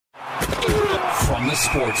From the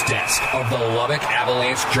sports desk of the Lubbock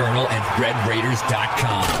Avalanche-Journal and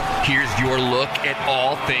RedRaiders.com, here's your look at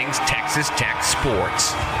all things Texas Tech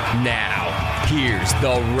sports. Now, here's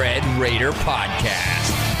the Red Raider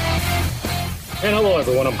Podcast. And hello,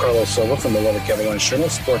 everyone. I'm Carlos Silva from the Lubbock Avalanche-Journal,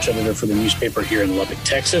 sports editor for the newspaper here in Lubbock,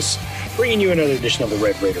 Texas, bringing you another edition of the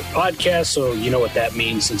Red Raider Podcast. So you know what that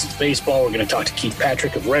means. Since it's baseball, we're going to talk to Keith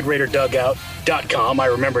Patrick of RedRaiderDugout.com. I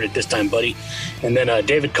remembered it this time, buddy. And then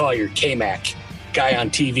David Collier, KAMC, guy on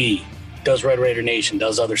TV, does Red Raider Nation,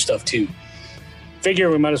 does other stuff too.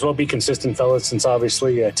 Figure we might as well be consistent, fellas, since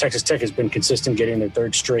obviously Texas Tech has been consistent getting their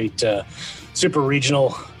third straight super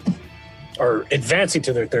regional, or advancing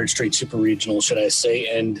to their third straight super regional, should I say.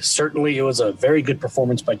 And certainly it was a very good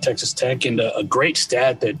performance by Texas Tech, and a great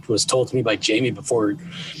stat that was told to me by Jamie before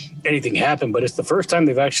anything happened. But it's the first time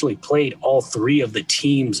they've actually played all three of the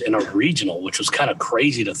teams in a regional, which was kind of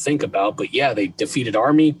crazy to think about. But yeah, they defeated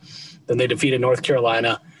Army, then they defeated North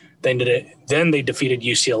Carolina, then they defeated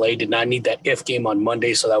UCLA, did not need that if game on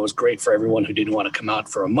Monday, so that was great for everyone who didn't want to come out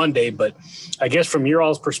for a Monday. But I guess from your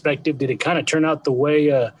all's perspective, did it kind of turn out the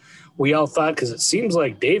way we all thought? Because it seems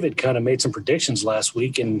like David kind of made some predictions last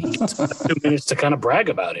week, and he gets 2 minutes to kind of brag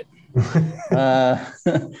about it. I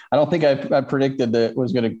don't think I predicted that it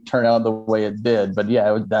was going to turn out the way it did. But,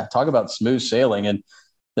 yeah, talk about smooth sailing. And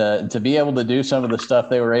to be able to do some of the stuff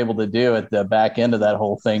they were able to do at the back end of that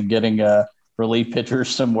whole thing, getting relief pitchers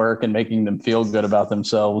some work and making them feel good about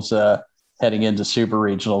themselves heading into super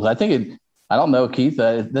regionals. I don't know, Keith,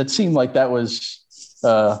 that seemed like that was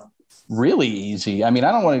really easy. I mean,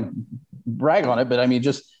 I don't want to brag on it, but I mean,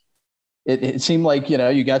 just it seemed like,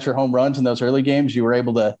 you got your home runs in those early games. You were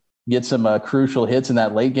able to get some crucial hits in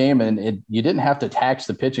that late game, and you didn't have to tax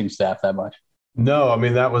the pitching staff that much. No, I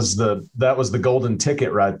mean, that was the golden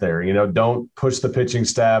ticket right there. Don't push the pitching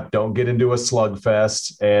staff, don't get into a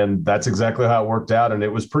slugfest. And that's exactly how it worked out. And it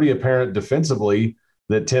was pretty apparent defensively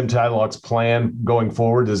that Tim Tadlock's plan going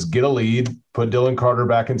forward is get a lead, put Dylan Carter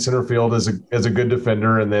back in center field as a good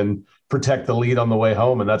defender, and then protect the lead on the way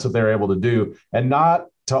home. And that's what they were able to do. And not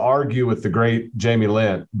to argue with the great Jamie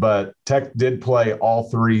Lent, but Tech did play all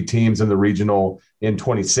three teams in the regional in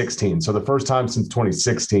 2016. So the first time since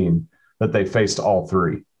 2016 that they faced all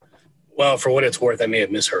three. Well, for what it's worth, I may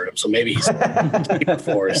have misheard him. So maybe he's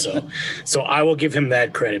before. So I will give him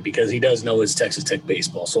that credit because he does know his Texas Tech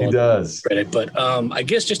baseball. So he does. Credit. But I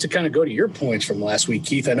guess just to kind of go to your points from last week,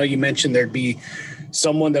 Keith, I know you mentioned there'd be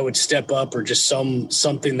someone that would step up, or just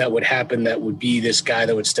something that would happen that would be this guy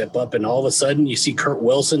that would step up. And all of a sudden you see Kurt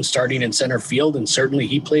Wilson starting in center field, and certainly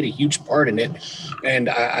he played a huge part in it. And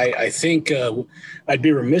I think I'd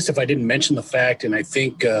be remiss if I didn't mention the fact, and I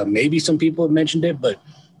think maybe some people have mentioned it, but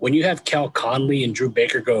when you have Cal Conley and Drew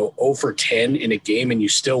Baker go 0 for 10 in a game and you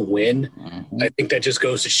still win, I think that just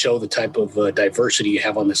goes to show the type of diversity you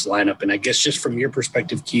have on this lineup. And I guess just from your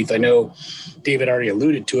perspective, Keith, I know David already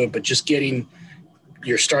alluded to it, but just getting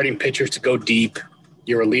your starting pitchers to go deep,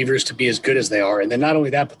 your relievers to be as good as they are. And then not only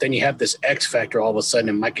that, but then you have this X factor all of a sudden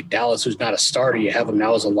in Micah Dallas, who's not a starter. You have him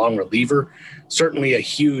now as a long reliever. Certainly a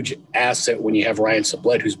huge asset when you have Ryan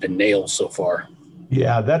Sublette, who's been nailed so far.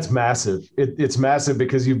 Yeah, that's massive. It's massive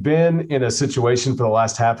because you've been in a situation for the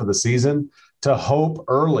last half of the season to hope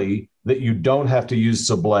early that you don't have to use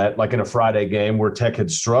Sublette, like in a Friday game where Tech had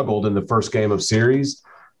struggled in the first game of series,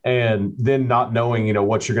 and then not knowing,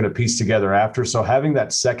 what you're going to piece together after. So having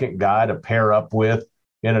that second guy to pair up with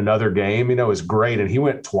in another game, is great. And he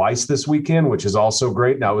went twice this weekend, which is also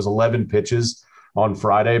great. Now it was 11 pitches on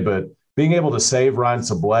Friday, but being able to save Ryan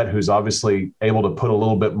Sublette, who's obviously able to put a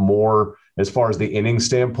little bit more as far as the inning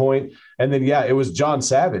standpoint. And then, it was John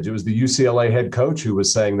Savage. It was the UCLA head coach who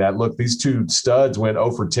was saying that, look, these two studs went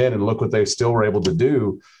 0 for 10 and look what they still were able to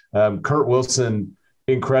do. Kurt Wilson,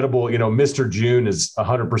 incredible. Mr. June is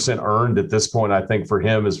 100% earned at this point, I think, for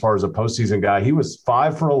him as far as a postseason guy. He was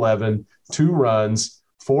 5 for 11, 2 runs,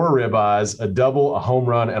 4 ribeyes, a double, a home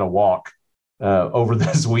run, and a walk over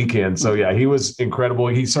this weekend. So, he was incredible.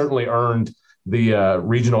 He certainly earned the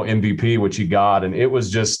regional MVP, which he got. And it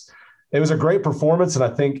was a great performance. And I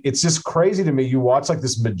think it's just crazy to me. You watch like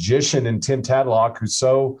this magician in Tim Tadlock, who's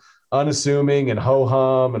so unassuming and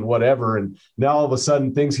ho-hum and whatever. And now all of a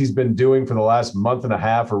sudden things he's been doing for the last month and a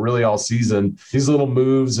half or really all season, these little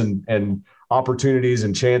moves and opportunities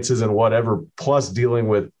and chances and whatever, plus dealing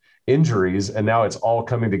with injuries. And now it's all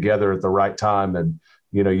coming together at the right time. And,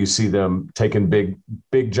 you see them taking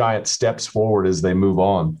big giant steps forward as they move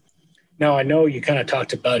on. Now, I know you kind of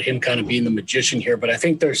talked about him kind of being the magician here, but I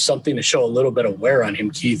think there's something to show a little bit of wear on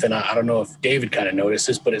him, Keith. And I don't know if David kind of noticed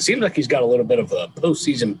this, but it seems like he's got a little bit of a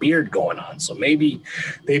postseason beard going on. So maybe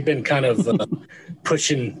they've been kind of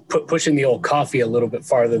pushing the old coffee a little bit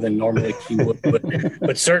farther than normally he would.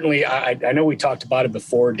 But certainly, I know we talked about it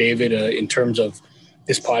before, David, in terms of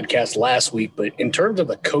this podcast last week, but in terms of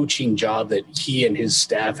the coaching job that he and his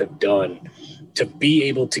staff have done to be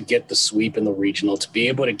able to get the sweep in the regional, to be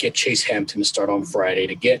able to get Chase Hampton to start on Friday,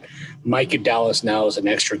 to get Micah Dallas now as an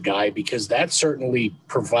extra guy, because that certainly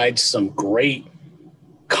provides some great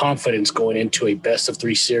confidence going into a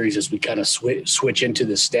best-of-3 series as we kind of switch into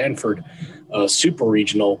the Stanford Super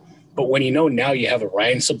Regional. But when now you have a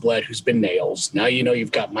Ryan Sublette who's been nails. Now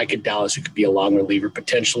you've got Micah Dallas who could be a long reliever,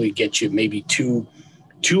 potentially get you maybe two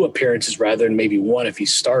appearances rather than maybe one if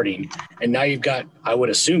he's starting. And now you've got, I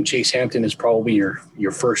would assume Chase Hampton is probably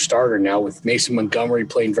your first starter now, with Mason Montgomery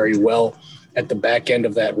playing very well at the back end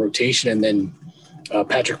of that rotation. And then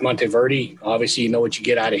Patrick Monteverde, obviously what you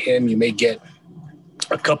get out of him. You may get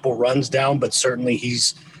a couple runs down, but certainly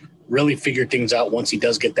he's really figured things out once he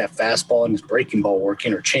does get that fastball and his breaking ball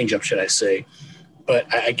working, or changeup, should I say.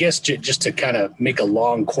 But I guess just to kind of make a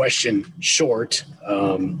long question short,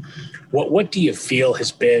 what do you feel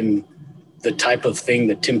has been the type of thing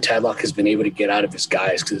that Tim Tadlock has been able to get out of his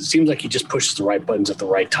guys? Because it seems like he just pushes the right buttons at the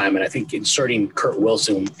right time. And I think inserting Kurt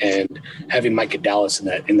Wilson and having Micah Dallas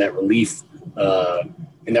in that relief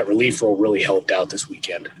role really helped out this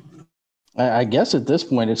weekend. I guess at this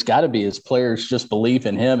point, it's got to be his players just believe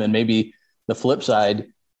in him, and maybe the flip side,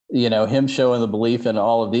 him showing the belief in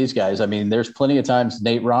all of these guys. I mean, there's plenty of times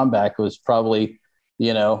Nate Rombach was probably,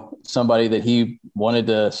 somebody that he wanted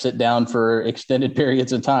to sit down for extended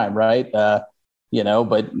periods of time, right? But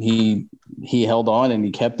he held on and he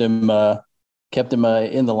kept him in the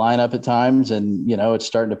lineup at times, and it's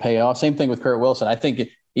starting to pay off. Same thing with Kurt Wilson. I think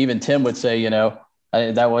even Tim would say,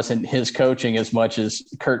 that wasn't his coaching as much as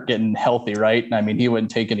Kurt getting healthy, right? I mean, he wouldn't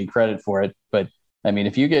take any credit for it. But I mean,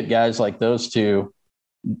 if you get guys like those two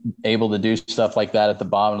able to do stuff like that at the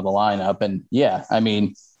bottom of the lineup, and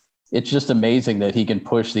it's just amazing that he can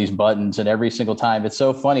push these buttons, and every single time. It's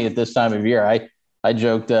so funny at this time of year. I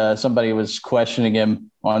joked, somebody was questioning him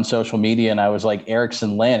on social media, and I was like,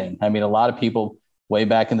 Erickson Lanning. I mean, a lot of people way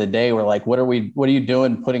back in the day were like, what are you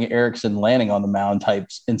doing putting Erickson Lanning on the mound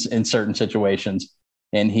types in certain situations?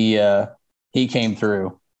 And he came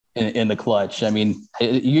through in the clutch. I mean,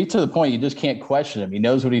 you get to the point you just can't question him. He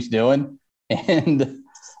knows what he's doing, and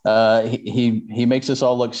he makes us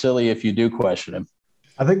all look silly if you do question him.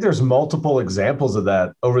 I think there's multiple examples of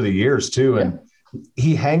that over the years too. And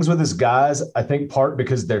he hangs with his guys, I think part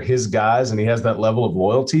because they're his guys and he has that level of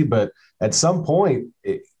loyalty. But at some point,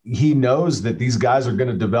 he knows that these guys are going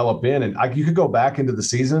to develop in. And you could go back into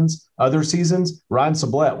the other seasons, Ryan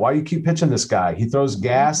Sublette, why do you keep pitching this guy? He throws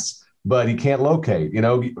gas, but he can't locate,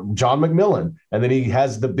 John McMillan. And then he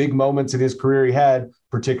has the big moments in his career he had,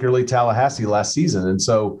 particularly Tallahassee last season. And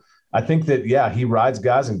so I think that, he rides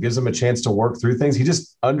guys and gives them a chance to work through things. He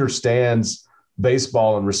just understands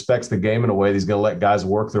baseball and respects the game in a way that he's going to let guys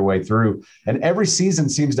work their way through. And every season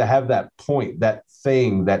seems to have that point, that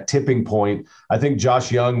thing, that tipping point. I think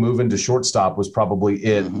Josh Young moving to shortstop was probably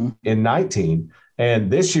it in 19.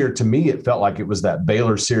 And this year, to me, it felt like it was that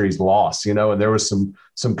Baylor series loss, and there was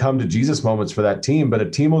some come to Jesus moments for that team. But a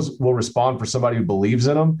team will respond for somebody who believes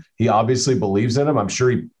in them. He obviously believes in them. I'm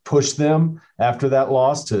sure he pushed them after that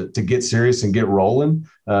loss to get serious and get rolling.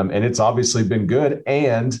 And it's obviously been good.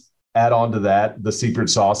 And add on to that the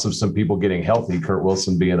secret sauce of some people getting healthy, Kurt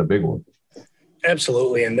Wilson being a big one.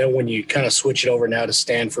 Absolutely. And then when you kind of switch it over now to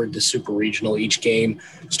Stanford, the Super Regional, each game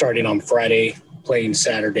starting on Friday, playing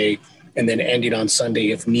Saturday, and then ending on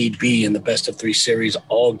Sunday if need be in the best-of-3 series.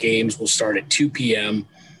 All games will start at 2 p.m.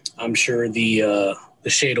 I'm sure the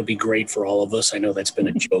shade will be great for all of us. I know that's been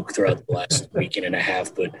a joke throughout the last weekend and a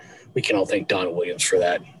half, but we can all thank Don Williams for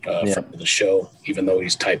that, for the show, even though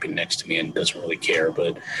he's typing next to me and doesn't really care.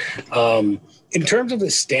 But in terms of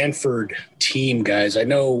the Stanford team, guys, I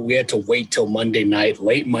know we had to wait till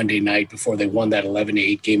late Monday night, before they won that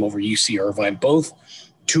 11-8 game over UC Irvine. Both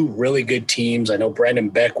two really good teams. I know Brandon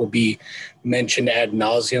Beck will be mentioned ad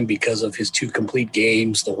nauseum because of his 2 complete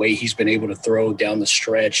games, the way he's been able to throw down the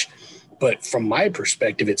stretch. But from my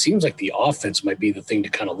perspective, it seems like the offense might be the thing to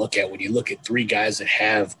kind of look at when you look at 3 guys that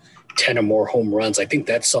have 10 or more home runs. I think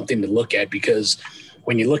that's something to look at, because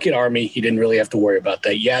when you look at Army, he didn't really have to worry about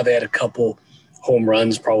that. Yeah, they had a couple home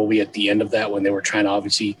runs probably at the end of that when they were trying to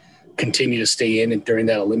obviously continue to stay in and during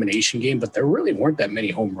that elimination game, but there really weren't that many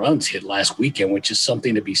home runs hit last weekend, which is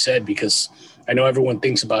something to be said, because I know everyone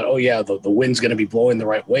thinks about, oh, yeah, the wind's going to be blowing the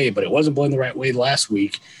right way, but it wasn't blowing the right way last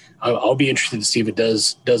week. I'll be interested to see if it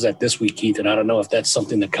does that this week, Keith, and I don't know if that's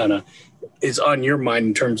something that kind of is on your mind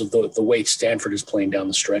in terms of the way Stanford is playing down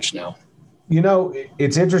the stretch now. You know,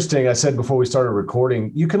 it's interesting. I said before we started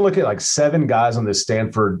recording, you can look at like 7 guys on this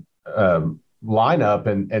Stanford lineup,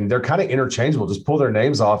 and they're kind of interchangeable. Just pull their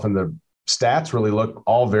names off, and the stats really look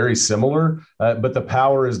all very similar. But the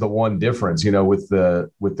power is the one difference, you know, with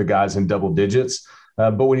the guys in double digits.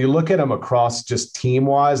 But when you look at them across just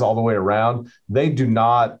team-wise all the way around, they do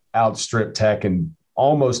not outstrip Tech in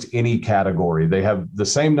almost any category. They have the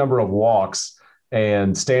same number of walks,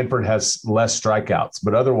 and Stanford has less strikeouts.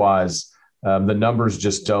 But otherwise, the numbers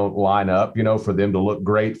just don't line up, you know, for them to look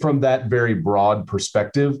great from that very broad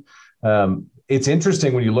perspective. It's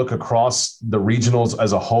interesting when you look across the regionals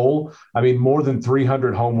as a whole. I mean, more than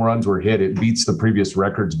 300 home runs were hit. It beats the previous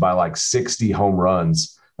records by like 60 home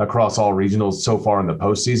runs across all regionals so far in the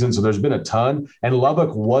postseason. So there's been a ton. And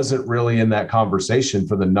Lubbock wasn't really in that conversation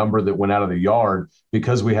for the number that went out of the yard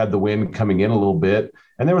because we had the wind coming in a little bit.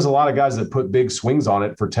 And there was a lot of guys that put big swings on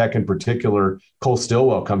it for Tech in particular. Cole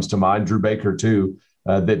Stillwell comes to mind, Drew Baker too,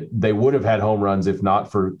 that they would have had home runs if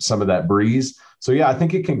not for some of that breeze. So, yeah, I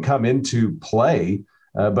think it can come into play.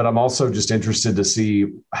 But I'm also just interested to see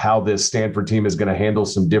how this Stanford team is going to handle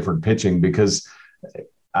some different pitching because –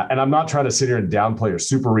 and I'm not trying to sit here and downplay a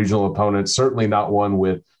super regional opponent, certainly not one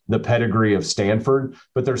with the pedigree of Stanford,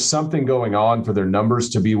 but there's something going on for their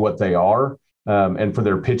numbers to be what they are and for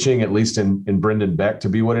their pitching, at least in Brendan Beck, to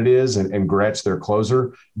be what it is and Gretsch, their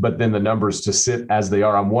closer, but then the numbers to sit as they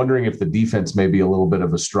are. I'm wondering if the defense may be a little bit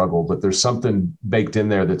of a struggle, but there's something baked in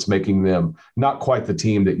there that's making them not quite the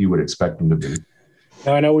team that you would expect them to be.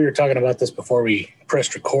 Now, I know we were talking about this before we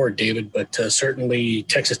pressed record, David, but certainly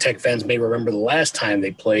Texas Tech fans may remember the last time they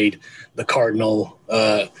played the Cardinal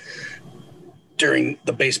during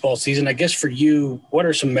the baseball season. I guess for you, what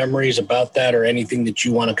are some memories about that or anything that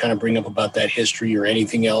you want to kind of bring up about that history or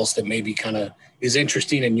anything else that maybe kind of is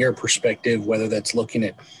interesting in your perspective, whether that's looking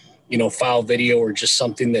at, you know, file video or just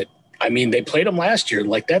something that, I mean, they played them last year.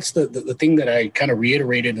 Like that's the thing that I kind of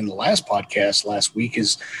reiterated in the last podcast last week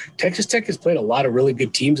is Texas Tech has played a lot of really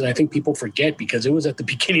good teams. And I think people forget because it was at the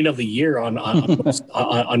beginning of the year on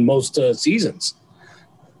most seasons.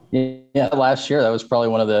 Yeah, last year, that was probably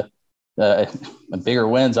one of the bigger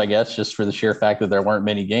wins, I guess, just for the sheer fact that there weren't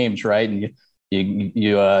many games, right? And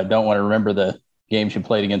you don't want to remember the games you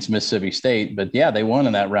played against Mississippi State. But, yeah, they won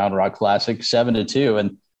in that Round Rock Classic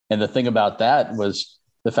 7-2. And the thing about that was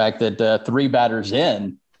the fact that 3 batters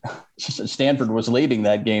in, Stanford was leading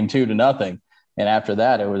that game 2-0. And after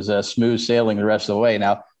that, it was smooth sailing the rest of the way.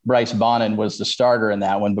 Now, Bryce Bonin was the starter in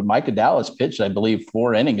that one, but Micah Dallas pitched, I believe,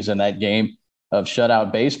 4 innings in that game of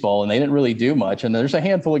shutout baseball, and they didn't really do much. And there's a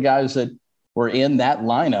handful of guys that were in that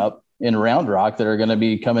lineup in Round Rock that are going to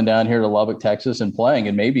be coming down here to Lubbock, Texas and playing,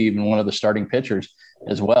 and maybe even one of the starting pitchers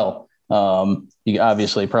as well. He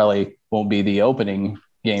obviously probably won't be the opening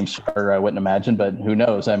game starter, I wouldn't imagine, but who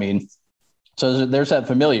knows? I mean, so there's that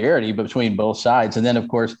familiarity between both sides. And then, of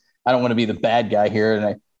course, I don't want to be the bad guy here.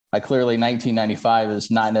 And I clearly 1995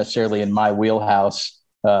 is not necessarily in my wheelhouse.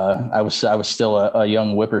 I was still a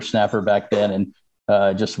young whippersnapper back then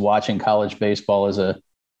and just watching college baseball as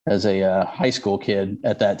a high school kid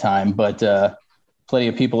at that time. But plenty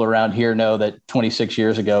of people around here know that 26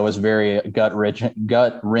 years ago was very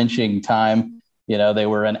gut-wrenching time. You know, they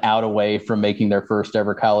were an out away from making their first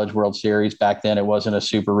ever College World Series. Back then, it wasn't a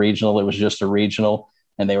super regional. It was just a regional,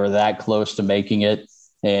 and they were that close to making it.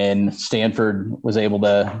 And Stanford was able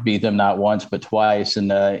to beat them not once but twice in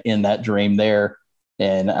that dream there.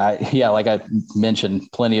 And, like I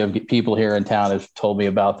mentioned, plenty of people here in town have told me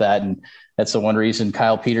about that. And that's the one reason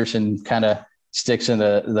Kyle Peterson kind of sticks in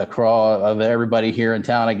the craw of everybody here in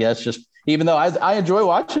town, I guess, just even though I enjoy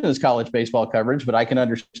watching his college baseball coverage, but I can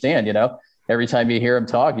understand, you know, every time you hear him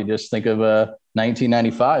talk, you just think of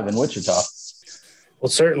 1995 in Wichita. Well,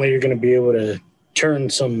 certainly you're going to be able to turn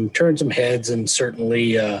some heads, and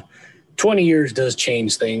certainly 20 years does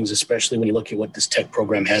change things, especially when you look at what this Tech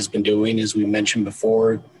program has been doing. As we mentioned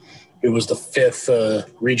before, it was the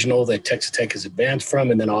 5th regional that Texas Tech has advanced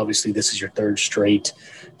from, and then obviously this is your 3rd straight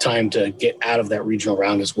time to get out of that regional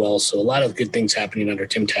round as well. So a lot of good things happening under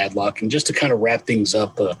Tim Tadlock. And just to kind of wrap things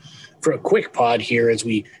up, for a quick pod here as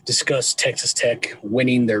we discuss Texas Tech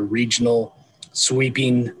winning their regional,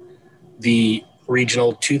 sweeping the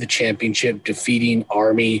regional to the championship, defeating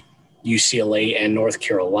Army, UCLA, and North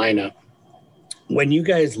Carolina. when you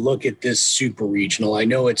guys look at this super regional, I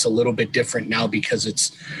know it's a little bit different now because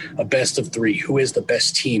it's a best of three. Who is the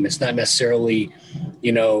best team? It's not necessarily,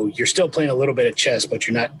 you're still playing a little bit of chess, but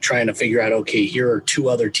you're not trying to figure out, okay, here are two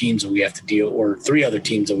other teams that we have to deal, or three other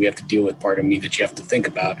teams that we have to deal with, pardon me, that you have to think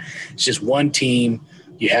about. It's just one team.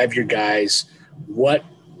 You have your guys. What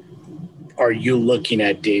are you looking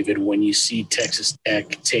at, David, when you see Texas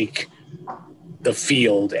Tech take the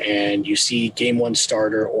field and you see game one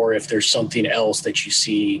starter, or if there's something else that you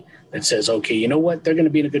see that says, okay, you know what, they're going to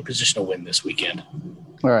be in a good position to win this weekend?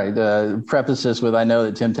 All right. Preface this with, I know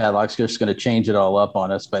that Tim Tadlock's just going to change it all up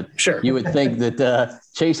on us, but sure, you would think that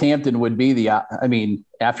Chase Hampton would be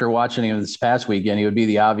after watching him this past weekend, he would be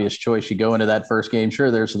the obvious choice. You go into that first game. Sure,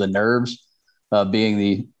 there's the nerves of being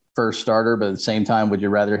the first starter, but at the same time, would you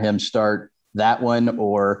rather him start that one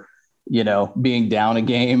or being down a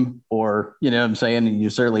game, or, what I'm saying? You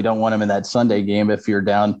certainly don't want him in that Sunday game if you're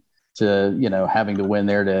down to, having to win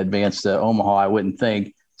there to advance to Omaha, I wouldn't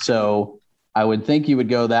think. So I would think you would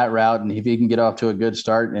go that route. And if he can get off to a good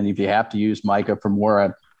start, and if you have to use Micah for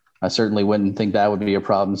more, I certainly wouldn't think that would be a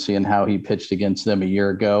problem, seeing how he pitched against them a year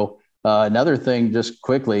ago. Another thing, just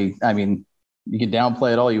quickly, you can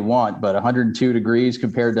downplay it all you want, but 102 degrees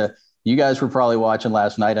compared to, you guys were probably watching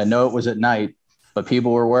last night. I know it was at night, but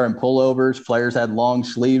people were wearing pullovers. Players had long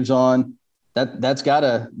sleeves on. That's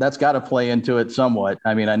gotta play into it somewhat.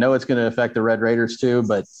 I know it's going to affect the Red Raiders too,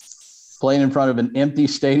 but playing in front of an empty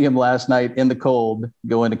stadium last night in the cold,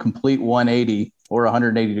 going to complete 180 or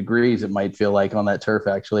 180 degrees, it might feel like on that turf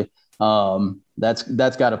actually. That's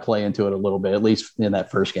got to play into it a little bit, at least in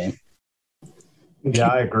that first game. Yeah,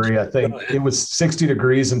 I agree. I think it was 60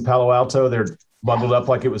 degrees in Palo Alto. They're bundled up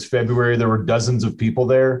like it was February. There were dozens of people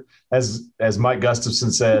there. As Mike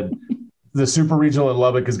Gustafson said, the Super Regional in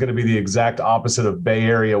Lubbock is going to be the exact opposite of Bay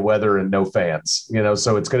Area weather and no fans.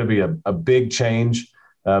 So it's going to be a big change.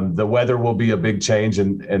 The weather will be a big change,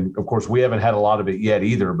 and of course we haven't had a lot of it yet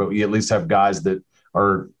either. But we at least have guys that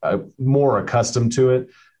are more accustomed to it.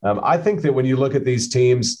 I think that when you look at these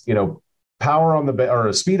teams, power on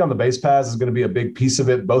or speed on the base paths is going to be a big piece of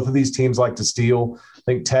it. Both of these teams like to steal. I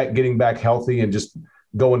think Tech getting back healthy and just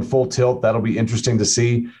going full tilt, that'll be interesting to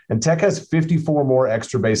see. And Tech has 54 more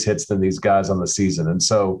extra base hits than these guys on the season. And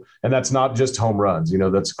that's not just home runs,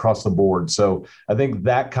 that's across the board. So I think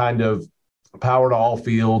that kind of power to all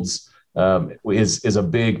fields is a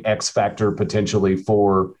big X factor potentially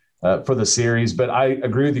for the series. But I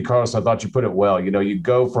agree with you, Carlos. I thought you put it well. You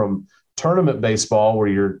go from tournament baseball where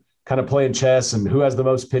you're kind of playing chess and who has the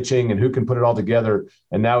most pitching and who can put it all together.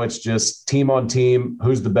 And now it's just team on team.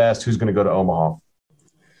 Who's the best? Who's going to go to Omaha?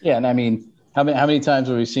 Yeah. And how many times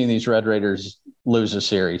have we seen these Red Raiders lose a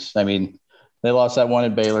series? They lost that one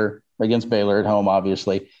against Baylor at home,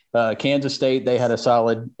 obviously. Kansas State, they had a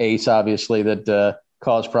solid ace, obviously, that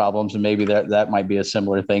caused problems. And maybe that might be a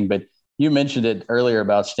similar thing. But you mentioned it earlier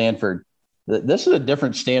about Stanford. This is a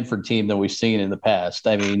different Stanford team than we've seen in the past.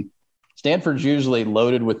 Stanford's usually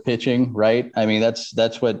loaded with pitching, right?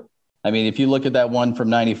 That's what – if you look at that one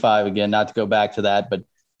from 95, again, not to go back to that, but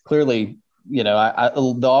clearly,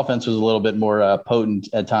 the offense was a little bit more potent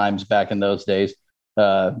at times back in those days.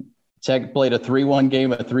 Tech played a 3-1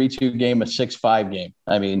 game, a 3-2 game, a 6-5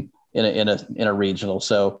 game, in a regional.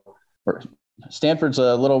 So Stanford's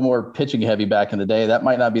a little more pitching heavy back in the day. That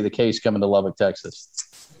might not be the case coming to Lubbock,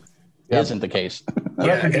 Texas. Isn't the case.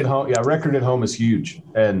 Record at home is huge.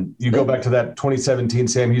 And you go back to that 2017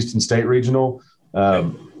 Sam Houston State Regional,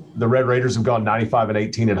 the Red Raiders have gone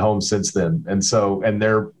 95-18 at home since then. And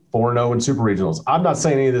they're 4-0 in Super Regionals. I'm not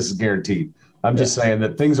saying any of this is guaranteed. I'm just saying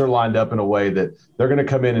that things are lined up in a way that they're going to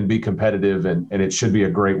come in and be competitive, and it should be a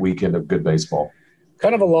great weekend of good baseball.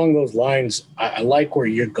 Kind of along those lines, I like where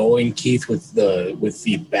you're going, Keith, with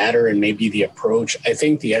the batter and maybe the approach. I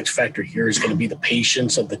think the X factor here is going to be the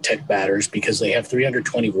patience of the Tech batters because they have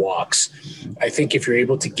 320 walks. I think if you're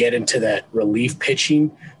able to get into that relief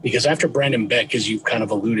pitching, because after Brandon Beck, as you've kind of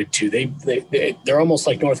alluded to, they're almost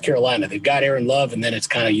like North Carolina. They've got Aaron Love, and then it's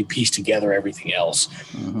kind of you piece together everything else.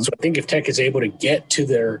 Mm-hmm. So I think if Tech is able to get to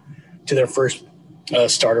their first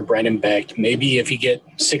starter, Brandon Beck, maybe if you get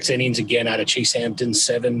 6 innings again out of Chase Hampton, 6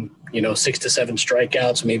 to 7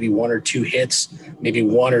 strikeouts, maybe 1 or 2 hits, maybe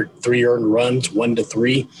 1 or 3 earned runs, 1 to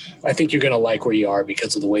 3. I think you're going to like where you are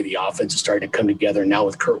because of the way the offense is starting to come together. Now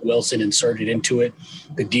with Kurt Wilson inserted into it,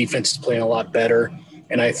 the defense is playing a lot better.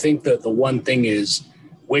 And I think that the one thing is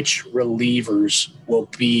which relievers will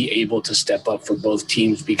be able to step up for both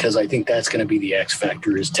teams, because I think that's going to be the X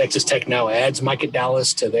factor. Is Texas Tech now adds Micah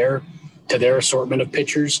Dallas to their assortment of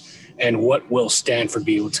pitchers, and what will Stanford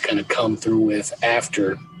be able to kind of come through with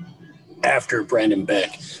after after Brandon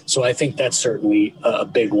Beck. So I think that's certainly a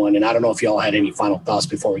big one. And I don't know if y'all had any final thoughts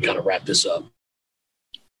before we kind of wrap this up.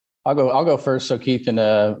 I'll go first so Keith can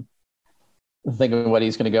think of what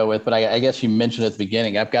he's going to go with. But I guess you mentioned at the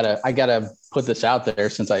beginning, I got to put this out there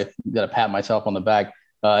since I got to pat myself on the back.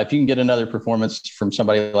 If you can get another performance from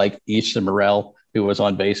somebody like Easton Morrell, who was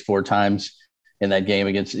on base 4 times in that game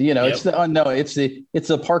against, it's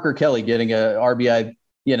the Parker Kelly getting a RBI,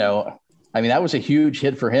 I mean, that was a huge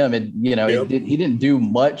hit for him. And, he didn't do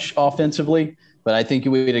much offensively, but I think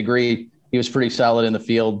we'd agree he was pretty solid in the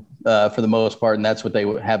field for the most part. And that's what they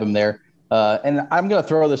would have him there. And I'm going to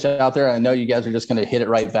throw this out there. I know you guys are just going to hit it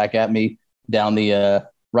right back at me down the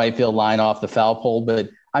right field line off the foul pole. But,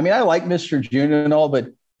 I mean, I like Mr. June and all, but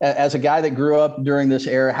as a guy that grew up during this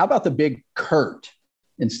era, how about the big Kurt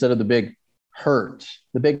instead of the big Hurt?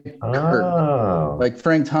 The big Kurt, like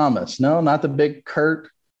Frank Thomas. No, not the big Kurt.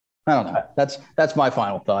 I don't know. That's my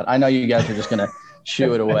final thought. I know you guys are just going to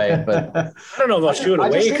shoo it away, but I don't know about shoo it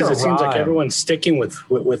away because it seems like everyone's sticking with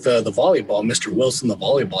the volleyball, Mr. Wilson, the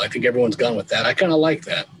volleyball. I think everyone's gone with that. I kind of like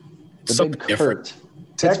that. It's something different.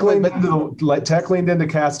 Tech leaned into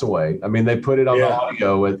Castaway. I mean, they put it on the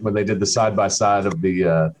audio when they did the side by side of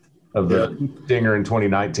the dinger in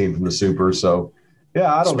 2019 from the Super. So.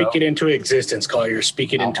 Yeah, I don't know. Speak it into existence, Collier.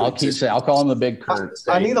 Speak it into existence. I'll call him the big Kurt.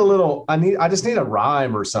 I just need a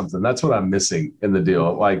rhyme or something. That's what I'm missing in the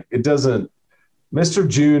deal. Like it doesn't. Mr.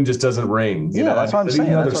 June just doesn't ring. That's what I'm saying.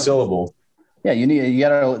 Another syllable.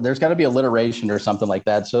 Yeah, there's got to be alliteration or something like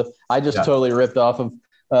that. So I just totally ripped off of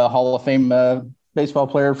Hall of Fame baseball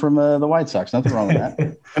player from the White Sox. Nothing wrong with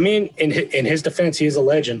that. I mean, in his defense, he is a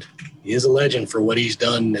legend. He is a legend for what he's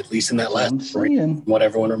done, at least in that last ring, what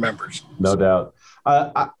everyone remembers. No doubt.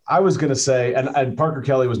 I was going to say, and Parker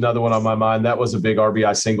Kelly was another one on my mind. That was a big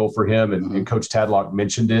RBI single for him, and Coach Tadlock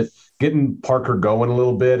mentioned it. Getting Parker going a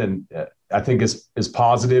little bit, and I think is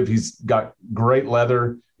positive. He's got great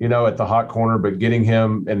leather, at the hot corner, but getting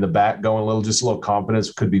him in the back going a little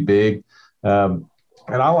confidence could be big. And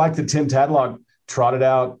I like that Tim Tadlock trotted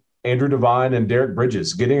out Andrew Devine and Derek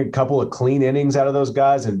Bridges. Getting a couple of clean innings out of those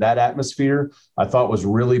guys in that atmosphere, I thought was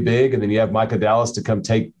really big. And then you have Micah Dallas to come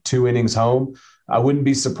take 2 innings home. I wouldn't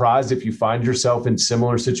be surprised if you find yourself in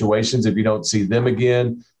similar situations if you don't see them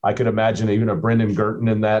again. I could imagine even a Brendan Girton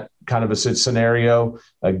in that kind of a scenario,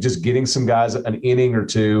 like just getting some guys an inning or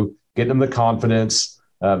two, getting them the confidence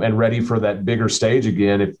and ready for that bigger stage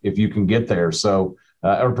again if you can get there. So,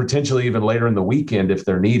 or potentially even later in the weekend if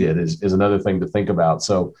they're needed is another thing to think about.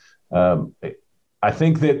 So I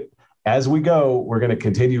think that as we go, we're going to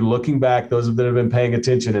continue looking back, those that have been paying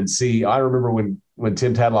attention, and see. I remember when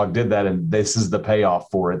Tim Tadlock did that, and this is the payoff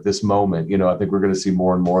for it, this moment. I think we're going to see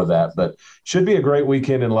more and more of that. But should be a great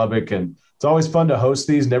weekend in Lubbock, and it's always fun to host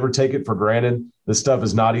these. Never take it for granted. This stuff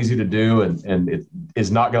is not easy to do, and it is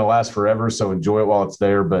not going to last forever, so enjoy it while it's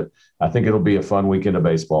there. But I think it'll be a fun weekend of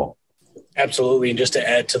baseball. Absolutely. And just to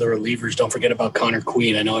add to the relievers, don't forget about Connor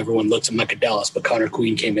Queen. I know everyone looks at Micah Dallas, but Connor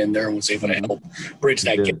Queen came in there and was able to help bridge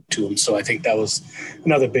that gap to him. So I think that was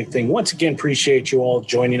another big thing. Once again, appreciate you all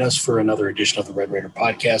joining us for another edition of the Red Raider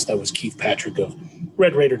podcast. That was Keith Patrick of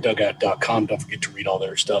RedRaiderDugout.com. Don't forget to read all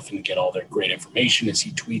their stuff and get all their great information as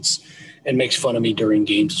he tweets and makes fun of me during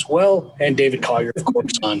games as well. And David Collier, of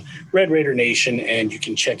course, on Red Raider Nation. And you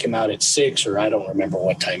can check him out at 6, or I don't remember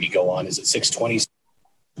what time you go on. Is it 6:20?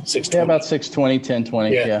 6:20. Yeah, about 6:20,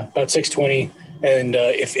 10:20. Yeah, about 6:20. And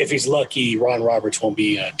if he's lucky, Ron Roberts won't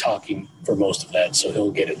be talking for most of that, so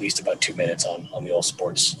he'll get at least about 2 minutes on the old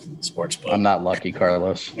sports book. I'm not lucky,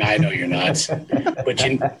 Carlos. I know you're not,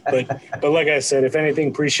 but like I said, if anything,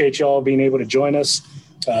 appreciate y'all being able to join us.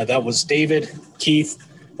 That was David, Keith,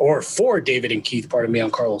 or for David and Keith. Pardon me. I'm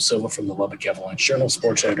Carlos Silva from the Lubbock Avalanche-Journal,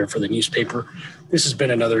 sports editor for the newspaper. This has been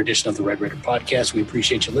another edition of the Red Raider podcast. We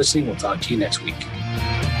appreciate you listening. We'll talk to you next week.